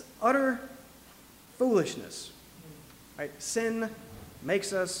 That's utter foolishness. Right? Sin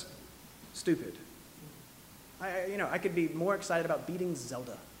makes us stupid. I could be more excited about beating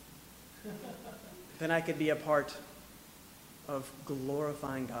Zelda than I could be a part of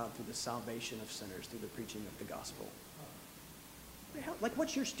glorifying God through the salvation of sinners, through the preaching of the gospel. Like,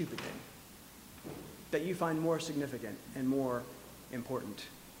 what's your stupid thing that you find more significant and more important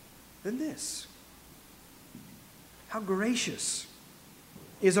than this? How gracious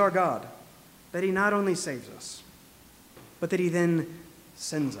is our God that he not only saves us, but that he then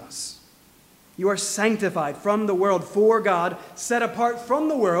sends us. You are sanctified from the world for God, set apart from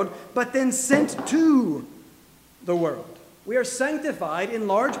the world, but then sent to the world. We are sanctified in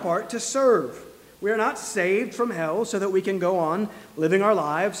large part to serve. We are not saved from hell so that we can go on living our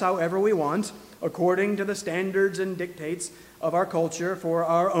lives however we want, according to the standards and dictates of our culture for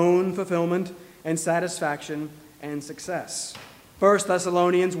our own fulfillment and satisfaction and success. 1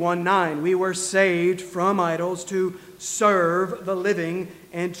 Thessalonians 1:9, we were saved from idols to serve the living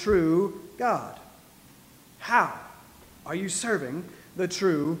and true God. How are you serving the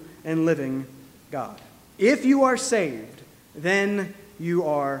true and living God? If you are saved, then you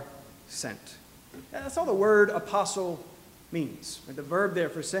are sent. That's all the word apostle means. The verb there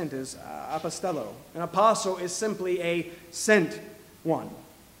for sent is apostello. An apostle is simply a sent one.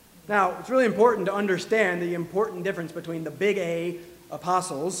 Now, it's really important to understand the important difference between the big A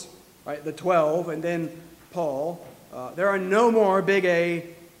apostles, right, the 12, and then Paul. There are no more big A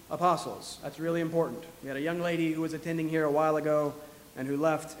apostles. That's really important. We had a young lady who was attending here a while ago and who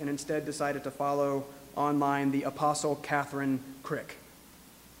left and instead decided to follow online the Apostle Catherine Crick.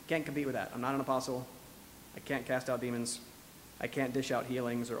 Can't compete with that. I'm not an apostle. I can't cast out demons. I can't dish out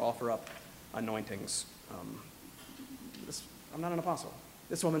healings or offer up anointings. I'm not an apostle.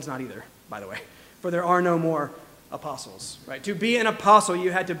 This woman's not either, by the way. for there are no more apostles. Right? To be an apostle,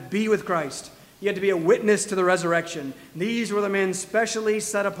 you had to be with Christ. You had to be a witness to the resurrection. These were the men specially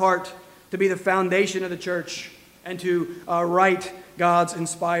set apart to be the foundation of the church and to write God's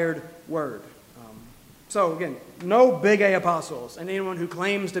inspired word. So again, no big A apostles, and anyone who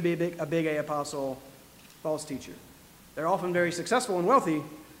claims to be a big A apostle, false teacher. They're often very successful and wealthy,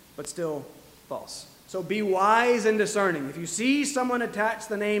 but still false. So be wise and discerning. If you see someone attach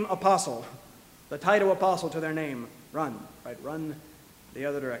the name apostle, the title apostle to their name, run, right? Run the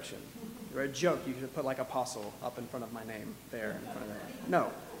other direction. You're a joke. You should put like apostle up in front of my name there in front of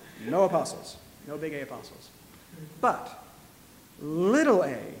that. No apostles. No big A apostles. But little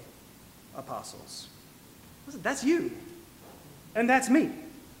a apostles. Listen, that's you. And that's me.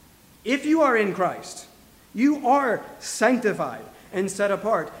 If you are in Christ, you are sanctified and set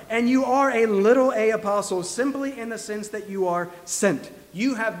apart. And you are a little a apostle simply in the sense that you are sent.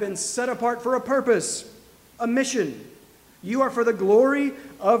 You have been set apart for a purpose, a mission. You are for the glory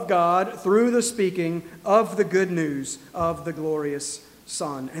of God through the speaking of the good news of the glorious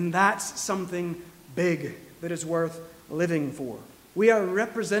Son. And that's something big that is worth living for. We are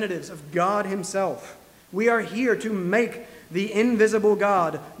representatives of God Himself. We are here to make the invisible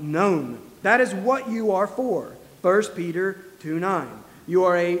God known. That is what you are for. 1 Peter 2:9. You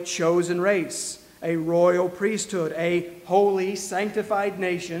are a chosen race, a royal priesthood, a holy, sanctified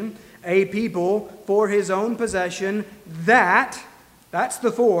nation, a people for His own possession, that's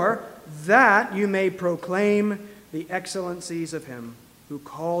the for, that you may proclaim the excellencies of Him who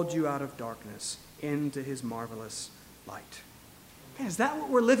called you out of darkness into His marvelous light. Man, is that what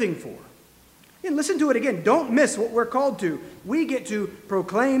we're living for? And listen to it again. Don't miss what we're called to. We get to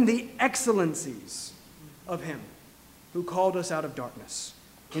proclaim the excellencies of Him who called us out of darkness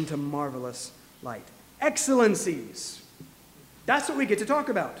into marvelous light. Excellencies. That's what we get to talk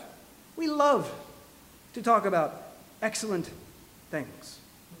about. We love to talk about excellent things.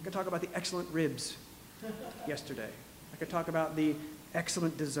 I could talk about the excellent ribs yesterday. I could talk about the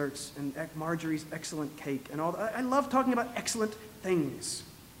excellent desserts and Marjorie's excellent cake and all that. I love talking about excellent things.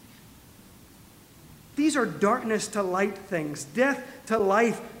 These are darkness to light things, death to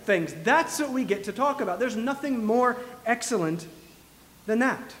life things. That's what we get to talk about. There's nothing more excellent than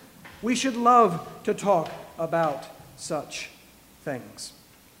that. We should love to talk about such things.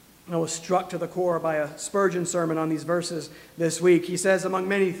 I was struck to the core by a Spurgeon sermon on these verses this week. He says, among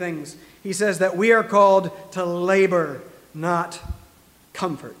many things, he says that we are called to labor, not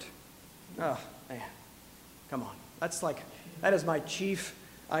comfort. Oh, man. Come on. That is my chief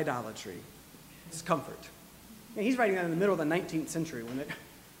idolatry. It's comfort. And he's writing that in the middle of the 19th century when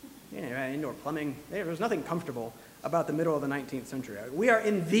indoor plumbing, there was nothing comfortable about the middle of the 19th century. We are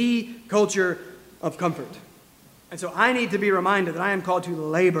in the culture of comfort. And so I need to be reminded that I am called to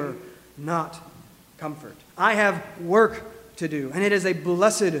labor, not comfort. I have work to do, and it is a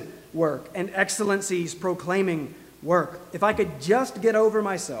blessed work, and excellencies proclaiming work. If I could just get over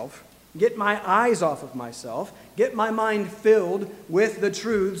myself, get my eyes off of myself, get my mind filled with the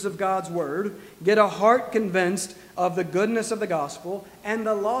truths of God's Word, get a heart convinced of the goodness of the gospel and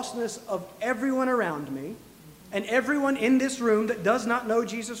the lostness of everyone around me and everyone in this room that does not know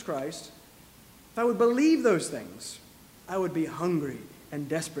Jesus Christ, if I would believe those things, I would be hungry and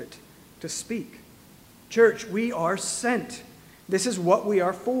desperate to speak. Church, we are sent. This is what we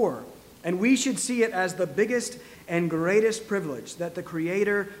are for. And we should see it as the biggest and greatest privilege that the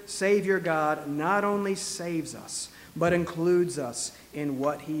Creator, Savior God not only saves us, but includes us in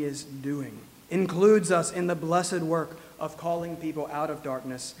what He is doing. Includes us in the blessed work of calling people out of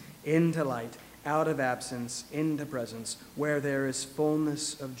darkness into light, out of absence into presence, where there is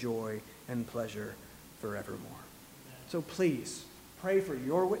fullness of joy and pleasure forevermore. So please, pray for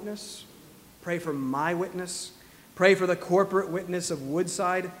your witness. Pray for my witness. Pray for the corporate witness of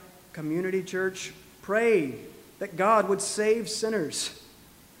Woodside Community Church. Pray that God would save sinners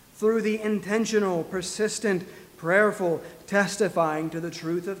through the intentional, persistent, prayerful testifying to the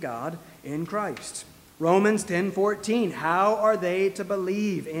truth of God in Christ. Romans 10:14, how are they to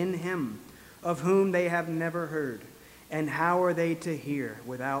believe in Him of whom they have never heard? And how are they to hear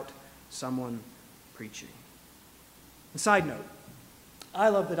without someone preaching? A side note, I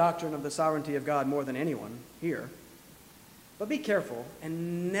love the doctrine of the sovereignty of God more than anyone here. But be careful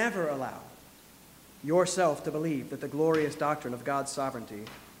and never allow yourself to believe that the glorious doctrine of God's sovereignty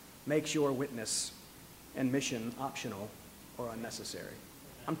makes your witness and mission optional or unnecessary.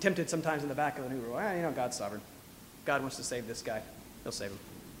 I'm tempted sometimes in the back of the new rule, God's sovereign. God wants to save this guy. He'll save him,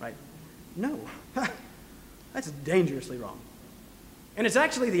 right? No, that's dangerously wrong. And it's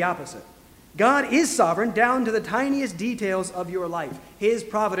actually the opposite. God is sovereign down to the tiniest details of your life. His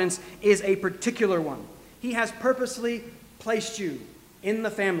providence is a particular one. He has purposely placed you in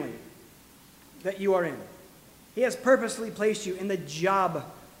the family that you are in. He has purposely placed you in the job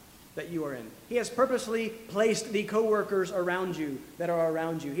that you are in. He has purposely placed the coworkers around you that are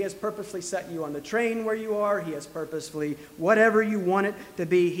around you. He has purposely set you on the train where you are. He has purposefully, whatever you want it to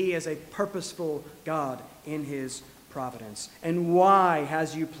be, He is a purposeful God in His providence. And why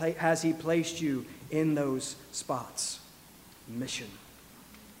has He placed you in those spots? Mission.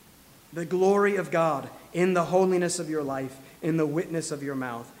 The glory of God in the holiness of your life, in the witness of your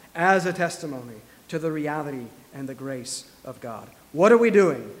mouth, as a testimony to the reality and the grace of God. What are we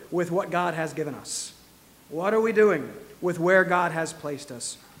doing with what God has given us? What are we doing with where God has placed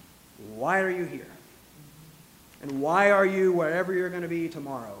us? Why are you here? And why are you wherever you're going to be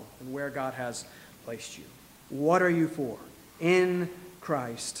tomorrow and where God has placed you? What are you for? In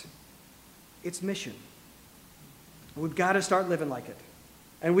Christ. It's mission. We've got to start living like it.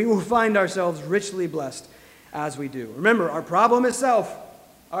 And we will find ourselves richly blessed as we do. Remember, our problem is self.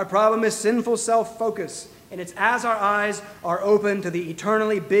 Our problem is sinful self-focus. And it's as our eyes are open to the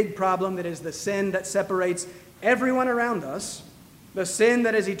eternally big problem that is the sin that separates everyone around us, the sin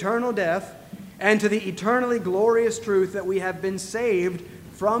that is eternal death, and to the eternally glorious truth that we have been saved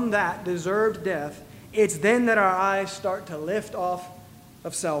from that deserved death. It's then that our eyes start to lift off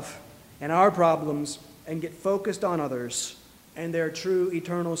of self and our problems and get focused on others and their true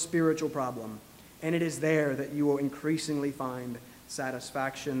eternal spiritual problem. And it is there that you will increasingly find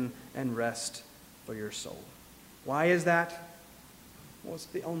satisfaction and rest for your soul. Why is that? Well, it's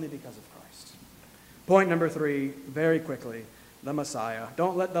only because of Christ. Point number 3, very quickly, the Messiah.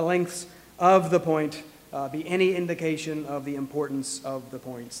 Don't let the lengths of the point be any indication of the importance of the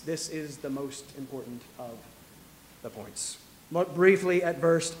points. This is the most important of the points. Look briefly at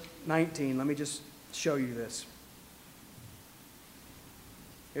verse 19. Let me just show you this.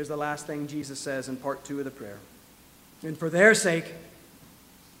 Here's the last thing Jesus says in part 2 of the prayer. And for their sake,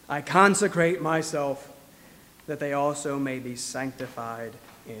 I consecrate myself, that they also may be sanctified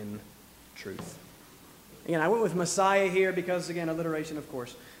in truth. Again, I went with Messiah here because, again, alliteration, of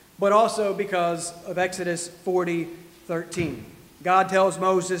course, but also because of Exodus 40:13. God tells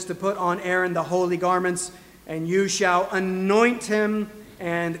Moses to put on Aaron the holy garments, and you shall anoint him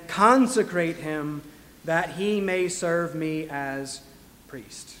and consecrate him, that he may serve me as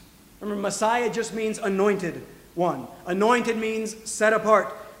priest. Remember, Messiah just means anointed one. Anointed means set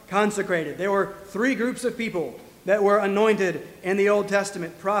apart, consecrated. There were 3 groups of people that were anointed in the Old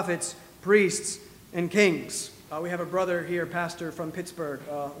Testament: prophets, priests, and kings. We have a brother here, pastor from Pittsburgh.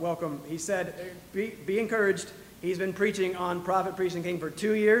 Welcome. He said, be encouraged. He's been preaching on prophet, priest, and king for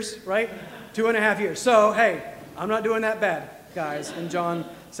 2 years, right? 2.5 years. So, hey, I'm not doing that bad, guys, in John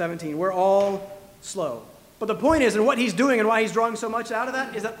 17. We're all slow. But the point is, and what he's doing and why he's drawing so much out of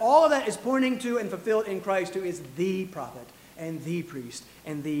that, is that all of that is pointing to and fulfilled in Christ, who is the prophet and the priest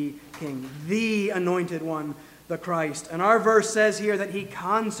and the king, the anointed one, the Christ. And our verse says here that he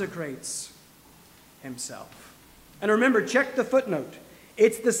consecrates himself. And remember, check the footnote.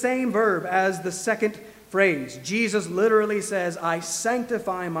 It's the same verb as the second phrase. Jesus literally says, I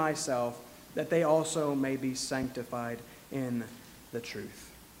sanctify myself, that they also may be sanctified in the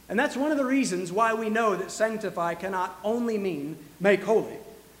truth. And that's one of the reasons why we know that sanctify cannot only mean make holy,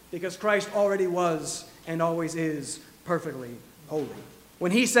 because Christ already was and always is perfectly holy.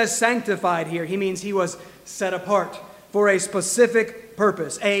 When he says sanctified here, he means he was set apart for a specific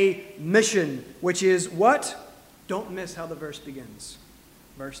purpose, a mission, which is what? Don't miss how the verse begins.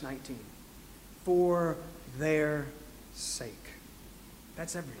 Verse 19. For their sake.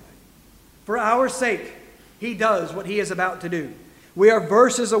 That's everything. For our sake, he does what he is about to do. We are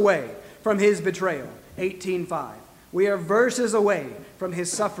verses away from his betrayal, 18:5. We are verses away from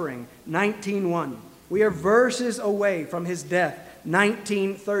his suffering, 19:1. We are verses away from his death,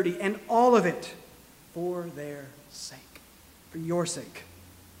 19:30. And all of it for their sake, for your sake,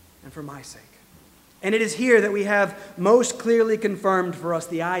 and for my sake. And it is here that we have most clearly confirmed for us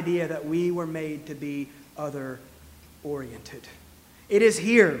the idea that we were made to be other-oriented. It is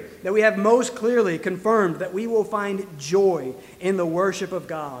here that we have most clearly confirmed that we will find joy in the worship of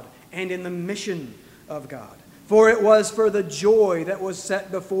God and in the mission of God. For it was for the joy that was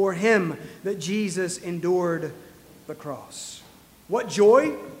set before him that Jesus endured the cross. What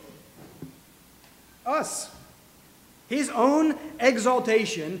joy? Us. His own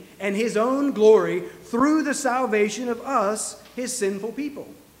exaltation and his own glory through the salvation of us, his sinful people.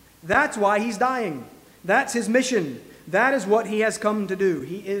 That's why he's dying. That's his mission. That is what he has come to do.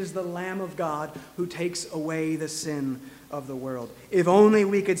 He is the Lamb of God who takes away the sin of the world. If only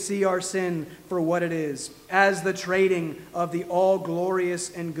we could see our sin for what it is, as the trading of the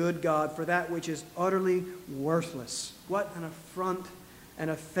all-glorious and good God for that which is utterly worthless. What an affront and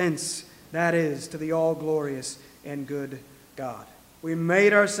offense that is to the all-glorious and good God. We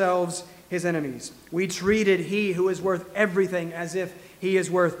made ourselves his enemies. We treated he who is worth everything as if he is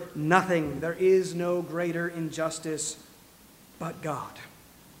worth nothing. There is no greater injustice but God.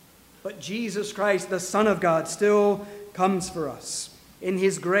 But Jesus Christ, the Son of God, still comes for us. In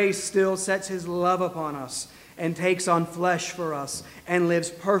his grace still sets his love upon us and takes on flesh for us and lives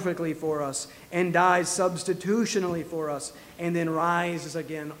perfectly for us and dies substitutionally for us and then rises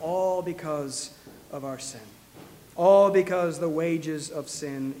again, all because of our sin. All because the wages of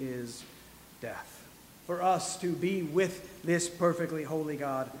sin is death. For us to be with this perfectly holy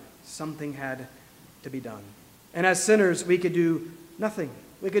God, something had to be done. And as sinners, we could do nothing.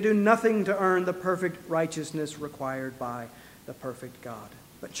 We could do nothing to earn the perfect righteousness required by the perfect God.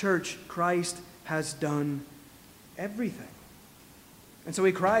 But church, Christ has done everything. And so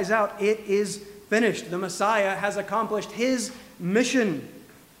he cries out, "It is finished." The Messiah has accomplished his mission,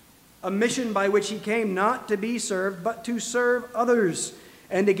 a mission by which he came not to be served, but to serve others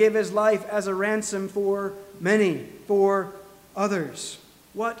and to give his life as a ransom for many, for others.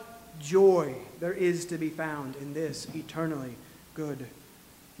 What joy there is to be found in this eternally good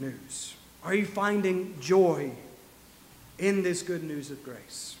news. Are you finding joy in this good news of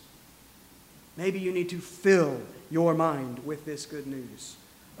grace? Maybe you need to fill your mind with this good news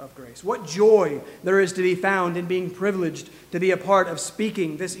of grace. What joy there is to be found in being privileged to be a part of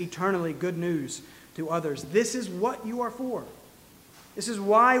speaking this eternally good news to others. This is what you are for. This is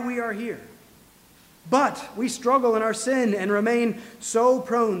why we are here. But we struggle in our sin and remain so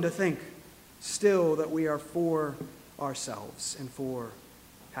prone to think still that we are for ourselves and for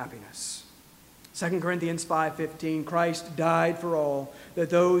happiness. 2 Corinthians 5:15, Christ died for all, that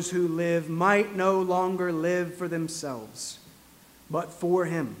those who live might no longer live for themselves, but for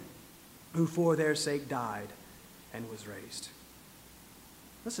him who for their sake died and was raised.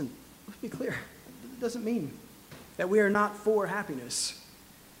 Listen, let's be clear. It doesn't mean that we are not for happiness.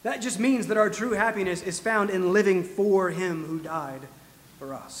 That just means that our true happiness is found in living for him who died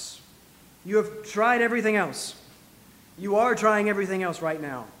for us. You have tried everything else. You are trying everything else right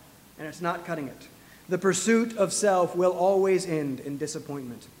now, and it's not cutting it. The pursuit of self will always end in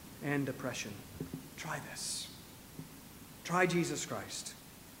disappointment and depression. Try this. Try Jesus Christ.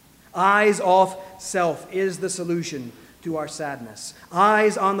 Eyes off self is the solution to our sadness.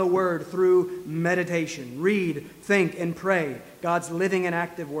 Eyes on the Word through meditation. Read, think, and pray God's living and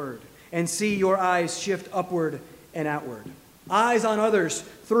active Word, and see your eyes shift upward and outward. Eyes on others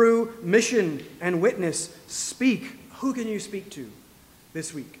through mission and witness. Speak. Who can you speak to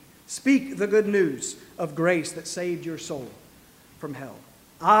this week? Speak the good news of grace that saved your soul from hell.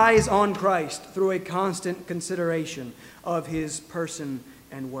 Eyes on Christ through a constant consideration of his person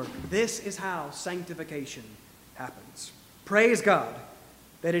and work. This is how sanctification happens. Praise God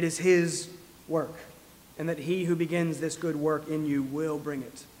that it is his work and that he who begins this good work in you will bring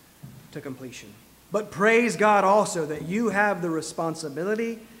it to completion. But praise God also that you have the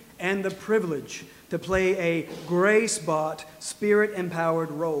responsibility and the privilege to play a grace-bought,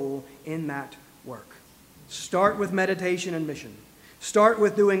 Spirit-empowered role in that work. Start with meditation and mission. Start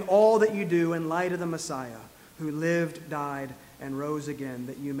with doing all that you do in light of the Messiah who lived, died, and rose again,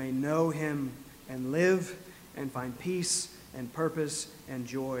 that you may know him and live and find peace and purpose and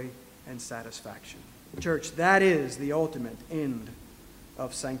joy and satisfaction. Church, that is the ultimate end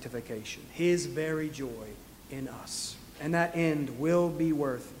of sanctification, his very joy in us. And that end will be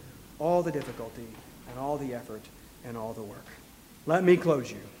worth all the difficulty and all the effort and all the work. Let me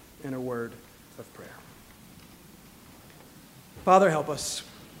close you in a word of prayer. Father, help us,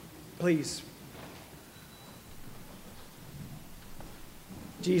 please.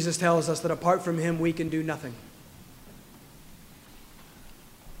 Jesus tells us that apart from him we can do nothing.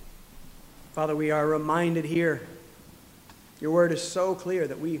 Father, we are reminded here, your word is so clear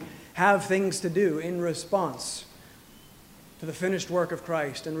that we have things to do in response to the finished work of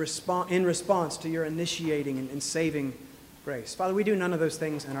Christ and in response to your initiating and saving grace. Father, we do none of those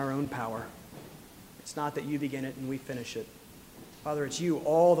things in our own power. It's not that you begin it and we finish it. Father, it's you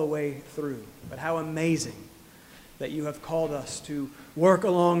all the way through. But how amazing that you have called us to work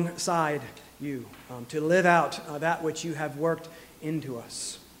alongside you, to live out that which you have worked into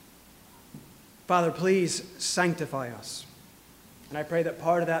us. Father, please sanctify us. And I pray that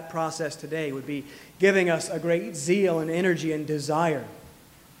part of that process today would be giving us a great zeal and energy and desire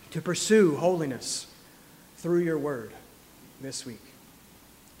to pursue holiness through your word this week.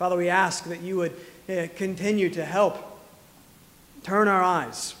 Father, we ask that you would continue to help turn our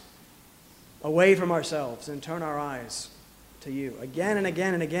eyes away from ourselves and turn our eyes to you. Again and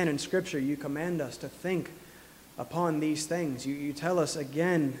again and again in Scripture, you command us to think upon these things. You tell us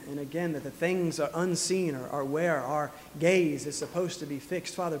again and again that the things are unseen are where our gaze is supposed to be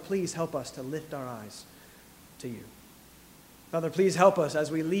fixed. Father, please help us to lift our eyes to you. Father, please help us as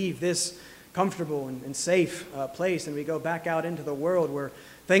we leave this comfortable and safe place and we go back out into the world where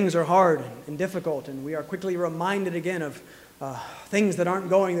things are hard and difficult, and we are quickly reminded again of things that aren't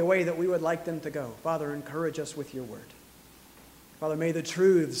going the way that we would like them to go. Father, encourage us with your word. Father, may the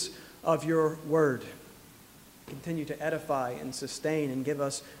truths of your word continue to edify and sustain and give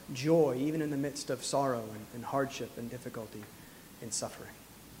us joy even in the midst of sorrow and hardship and difficulty and suffering.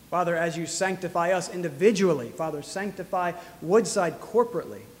 Father, as you sanctify us individually, Father, sanctify Woodside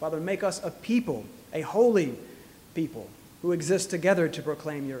corporately. Father, make us a people, a holy people who exist together to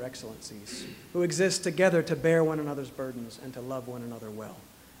proclaim your excellencies, who exist together to bear one another's burdens and to love one another well.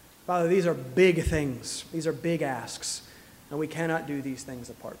 Father, these are big things. These are big asks, and we cannot do these things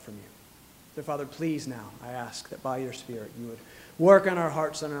apart from you. So, Father, please now, I ask that by your Spirit you would work on our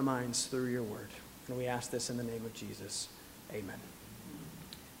hearts and our minds through your word. And we ask this in the name of Jesus. Amen.